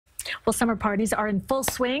Well, summer parties are in full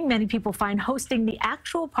swing. Many people find hosting the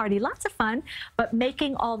actual party lots of fun, but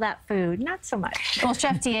making all that food, not so much. Well,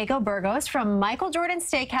 Chef Diego Burgos from Michael Jordan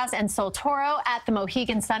Steakhouse and Sol Toro at the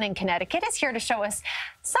Mohegan Sun in Connecticut is here to show us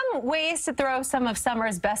some ways to throw some of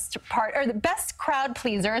summer's best crowd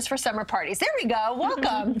pleasers for summer parties. There we go.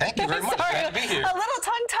 Welcome. Thank you very much. Glad to be here. A little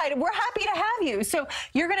tongue-tied. We're happy to have you. So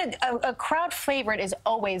you're going to, a crowd favorite is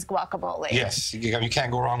always guacamole. Yes, you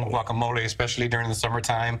can't go wrong with guacamole, especially during the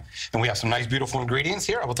summertime. And we have some nice, beautiful ingredients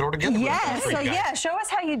here. I will throw it together. Yes, so yeah, show us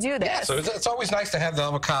how you do this. Yeah, so it's always nice to have the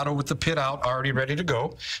avocado with the pit out, already ready to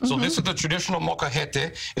go. So this is the traditional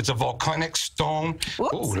molcajete. It's a volcanic stone.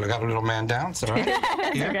 Oh, I got a little man down. It's all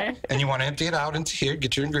right. Here. Okay. And you want to empty it out into here,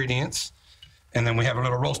 get your ingredients. And then we have a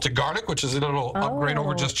little roasted garlic, which is a little upgrade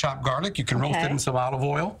over just chopped garlic. You can roast it in some olive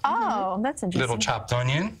oil. Oh, that's interesting. Little chopped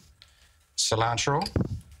onion, cilantro,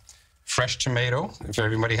 fresh tomato, if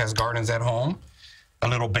everybody has gardens at home, a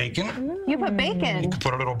little bacon. You put bacon. You can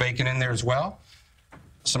put a little bacon in there as well.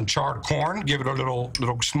 Some charred corn, give it a little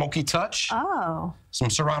smoky touch. Oh. Some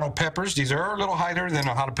serrano peppers. These are a little hotter than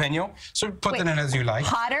a jalapeno, so put them in as you like.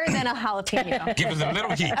 Hotter than a jalapeno. Give it a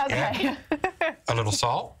little heat. Okay. Yeah. A little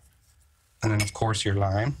salt. And then, of course, your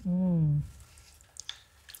lime. A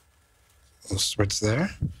little spritz there.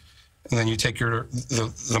 And then you take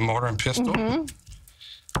the mortar and pestle.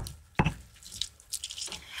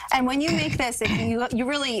 And when you make this,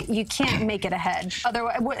 you can't make it ahead.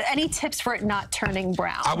 Otherwise, any tips for it not turning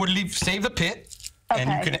brown? I would save the pit, and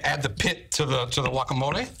you can add the pit to the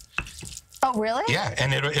guacamole. Oh, really? Yeah,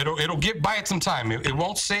 and it'll buy it some time. It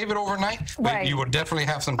won't save it overnight, but you will definitely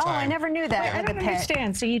have some time. Oh, I never knew that. I don't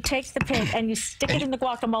understand. So you take the pit and you stick it in the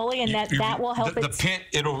guacamole, and that will help it. The pit,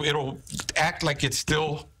 it'll act like it's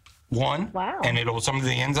still one. Wow. And some of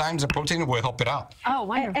the enzymes and protein will help it out. Oh,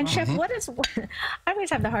 wonderful. And Chef, I always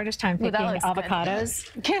have the hardest time picking avocados.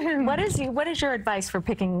 What is your advice for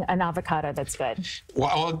picking an avocado that's good?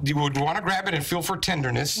 Well, you would want to grab it and feel for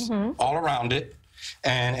tenderness all around it.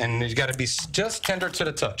 And it's got to be just tender to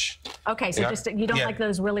the touch. Okay, so just you don't like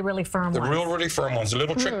those really, really firm ones? The really firm ones. A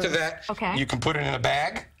little trick to that. Okay. You can put it in a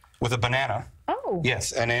bag with a banana. Oh.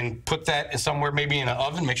 Yes, and then put that somewhere maybe in an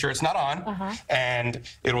oven, make sure it's not on, and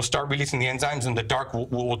it'll start releasing the enzymes, and the dark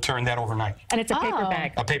will turn that overnight. And it's a paper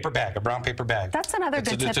bag. A paper bag, a brown paper bag. That's another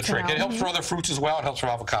good tip. It's a trick. To know. It helps for other fruits as well. It helps for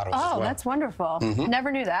avocados as well. Oh, that's wonderful.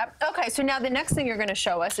 Never knew that. Okay, so now the next thing you're going to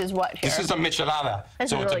show us is what here? This is a michelada.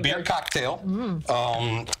 So it's a beer cocktail,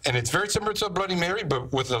 and it's very similar to a Bloody Mary,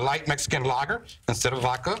 but with a light Mexican lager instead of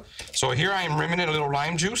vodka. So here I am rimming in a little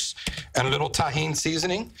lime juice and a little tahini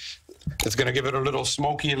seasoning. It's going to give it a little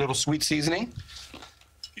smoky, a little sweet seasoning.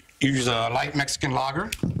 Use a light Mexican lager.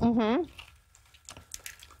 And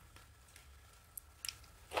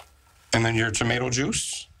then your tomato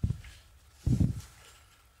juice.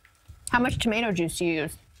 How much tomato juice do you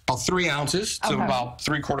use? About 3 ounces to about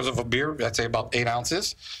 3/4 of a beer. I'd say about 8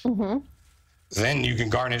 ounces. Then you can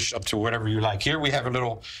garnish up to whatever you like. Here we have a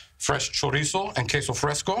little fresh chorizo and queso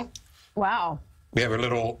fresco. Wow. We have a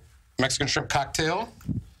little Mexican shrimp cocktail.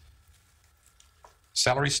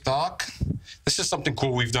 Celery stalk. This is something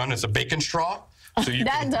cool we've done. It's a bacon straw. So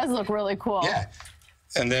that does look really cool. Yeah.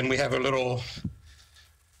 And then we have a little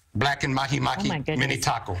blackened mahi-mahi mini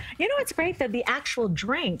taco. You know what's great? That the actual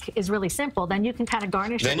drink is really simple. Then you can kind of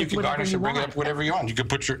garnish it with whatever you want. Bring it up whatever you want. You could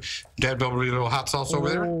put your Dad Belbury little hot sauce over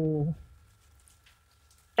there.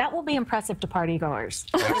 That will be impressive to party goers.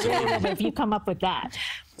 If you come up with that.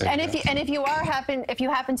 And if you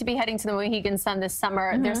happen to be heading to the Mohegan Sun this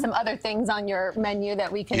summer, there's some other things on your menu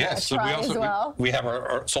that we can try as well. We have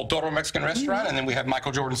our Sol Toro Mexican restaurant, and then we have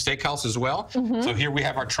Michael Jordan Steakhouse as well. So here we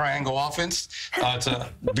have our triangle offense. It's a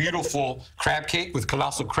beautiful crab cake with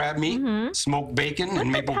colossal crab meat, smoked bacon,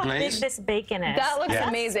 and maple glaze. Look at how big this bacon is. That looks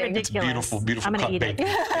amazing. It's beautiful, beautiful cut bacon.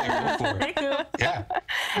 Yeah.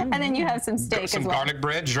 And then you have some steak as well. Some garlic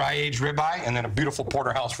bread, dry-aged ribeye, and then a beautiful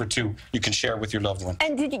porterhouse for 2 you can share with your loved one.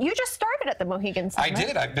 And you just started at the Mohegan Sun, I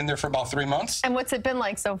did. I've been there for about 3 months. And what's it been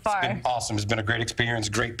like so far? It's been awesome. It's been a great experience,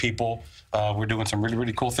 great people. We're doing some really,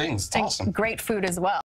 really cool things. It's awesome. Great food as well.